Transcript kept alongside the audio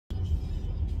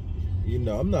You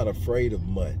know, I'm not afraid of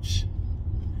much.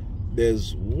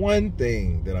 There's one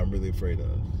thing that I'm really afraid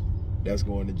of. That's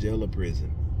going to jail or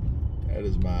prison. That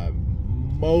is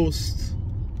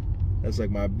that's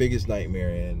like my biggest nightmare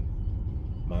and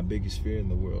my biggest fear in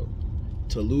the world.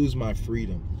 To lose my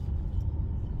freedom.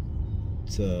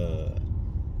 To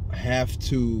have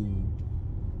to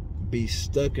be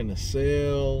stuck in a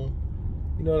cell.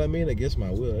 You know what I mean? Against my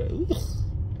will.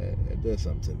 That does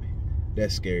something to me.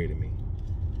 That's scary to me.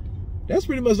 That's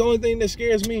pretty much the only thing that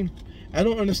scares me. I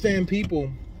don't understand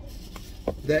people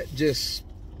that just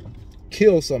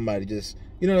kill somebody. Just,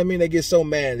 you know what I mean? They get so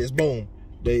mad, just boom,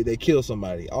 they kill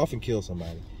somebody. Often kill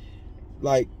somebody.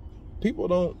 Like, people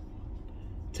don't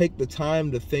take the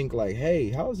time to think like, hey,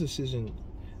 how is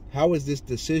this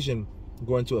decision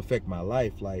going to affect my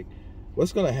life? Like,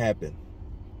 what's gonna happen?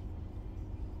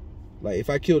 Like, if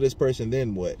I kill this person,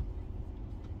 then what?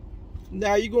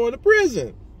 Now you're going to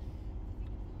prison.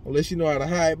 Unless you know how to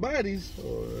hide bodies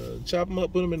or chop them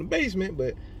up, put them in the basement.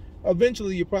 But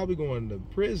eventually you're probably going to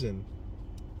prison.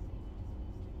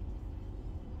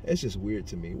 It's just weird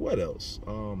to me. What else?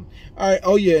 All right.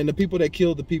 Oh, yeah. And the people that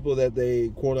killed the people that they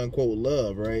quote unquote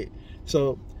love, right?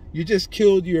 So you just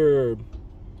killed your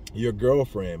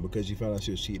girlfriend because you found out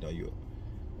she was cheating on you.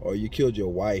 Or you killed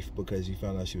your wife because you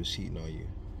found out she was cheating on you.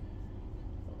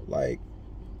 Like,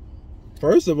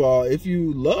 first of all, if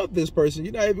you love this person,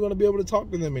 you're not even going to be able to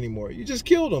talk to them anymore. You just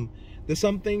killed them. There's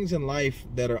some things in life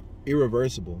that are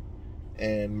irreversible.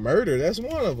 And murder, that's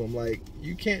one of them. Like,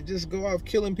 you can't just go out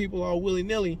killing people all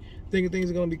willy-nilly thinking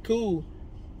things are going to be cool.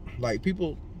 Like,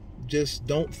 people just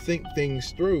don't think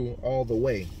things through all the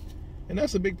way. And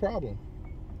that's a big problem.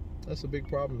 That's a big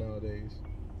problem nowadays.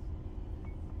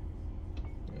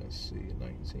 Let's see,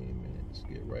 19 minutes.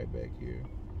 Get right back here.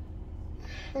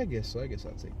 I guess so. I guess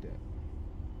I'll take that.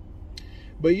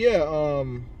 But yeah,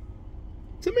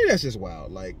 to me that's just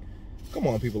wild. Like, come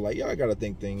on, people. Like, y'all gotta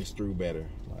think things through better.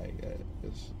 Like,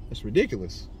 it's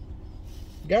ridiculous.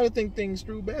 Gotta think things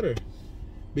through better,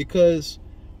 because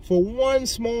for one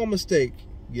small mistake,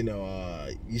 you know,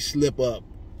 you slip up,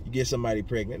 you get somebody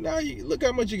pregnant. Now, look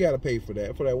how much you gotta pay for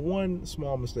that. For that one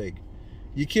small mistake,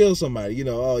 you kill somebody. You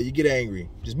know, oh, you get angry,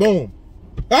 just boom,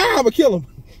 I'm gonna kill him.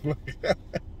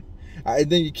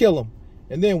 And then you kill him,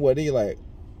 and then what? Then you're like,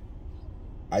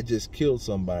 I just killed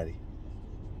somebody.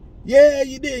 Yeah,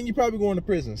 you did, and you're probably going to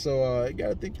prison. So you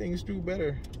gotta think things through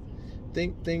better.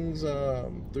 Think things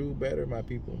through better, my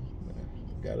people.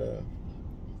 Gotta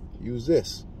use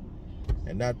this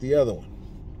and not the other one.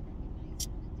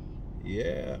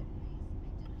 Yeah,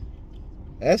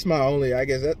 that's my only, I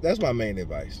guess that's my main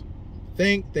advice.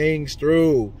 Think things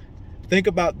through. Think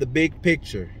about the big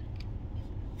picture.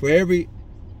 For every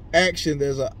action,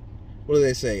 there's a, what do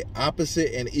they say,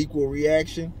 opposite and equal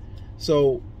reaction.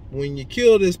 So when you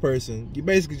kill this person, you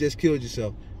basically just killed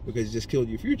yourself, because you just killed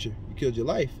your future. You killed your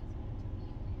life.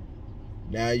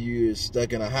 Now you're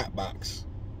stuck in a hot box.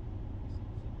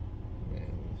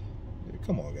 Man,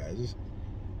 come on, guys.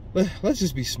 Let's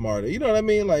just be smarter. You know what I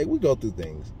mean? Like, we go through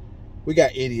things. We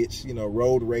got idiots, you know,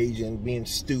 road raging, being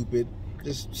stupid.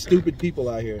 Just stupid people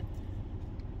out here.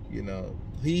 You know,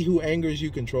 he who angers you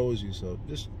controls you. So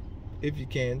just, if you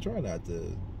can, try not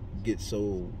to get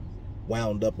so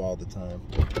wound up all the time.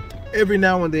 Every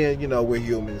now and then, you know, we're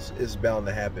humans. It's bound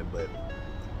to happen, but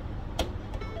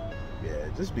yeah,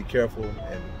 just be careful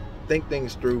and think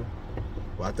things through.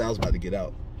 Well, I thought I was about to get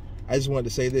out. I just wanted to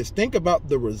say this. Think about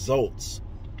the results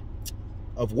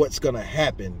of what's gonna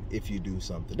happen if you do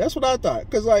something. That's what I thought.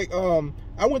 Cause like,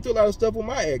 I went through a lot of stuff with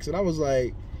my ex, and I was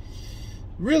like,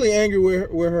 really angry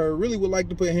with her, really would like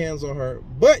to put hands on her.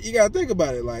 But you gotta think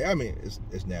about it. Like, I mean,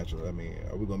 it's natural. I mean,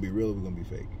 are we gonna be real or are we gonna be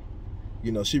fake?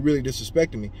 You know, she really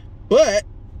disrespected me. But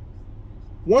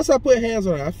once I put hands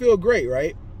on her, I feel great,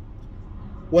 right?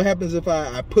 What happens if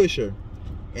I push her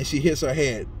and she hits her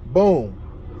head? Boom.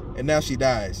 And now she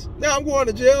dies. Now I'm going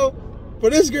to jail for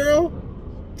this girl.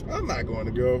 I'm not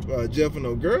going to jail for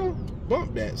no girl.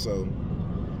 Bump that. So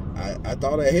I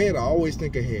thought ahead. I always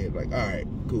think ahead. Like, all right,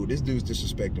 cool. This dude's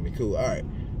disrespecting me. Cool. All right.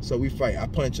 So we fight. I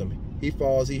punch him. He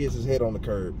falls. He hits his head on the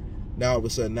curb. Now all of a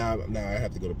sudden, now I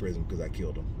have to go to prison because I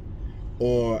killed him.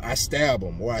 Or I stab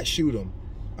him. Or I shoot him.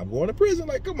 I'm going to prison.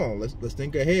 Like, come on. Let's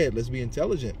think ahead. Let's be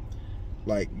intelligent.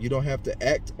 Like, you don't have to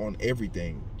act on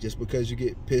everything. Just because you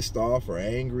get pissed off or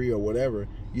angry or whatever,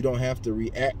 you don't have to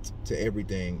react to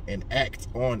everything and act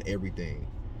on everything.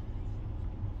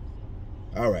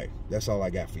 All right, that's all I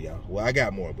got for y'all. Well, I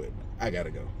got more, but I gotta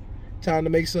go. Time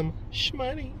to make some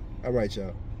shmoney. All right,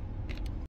 y'all.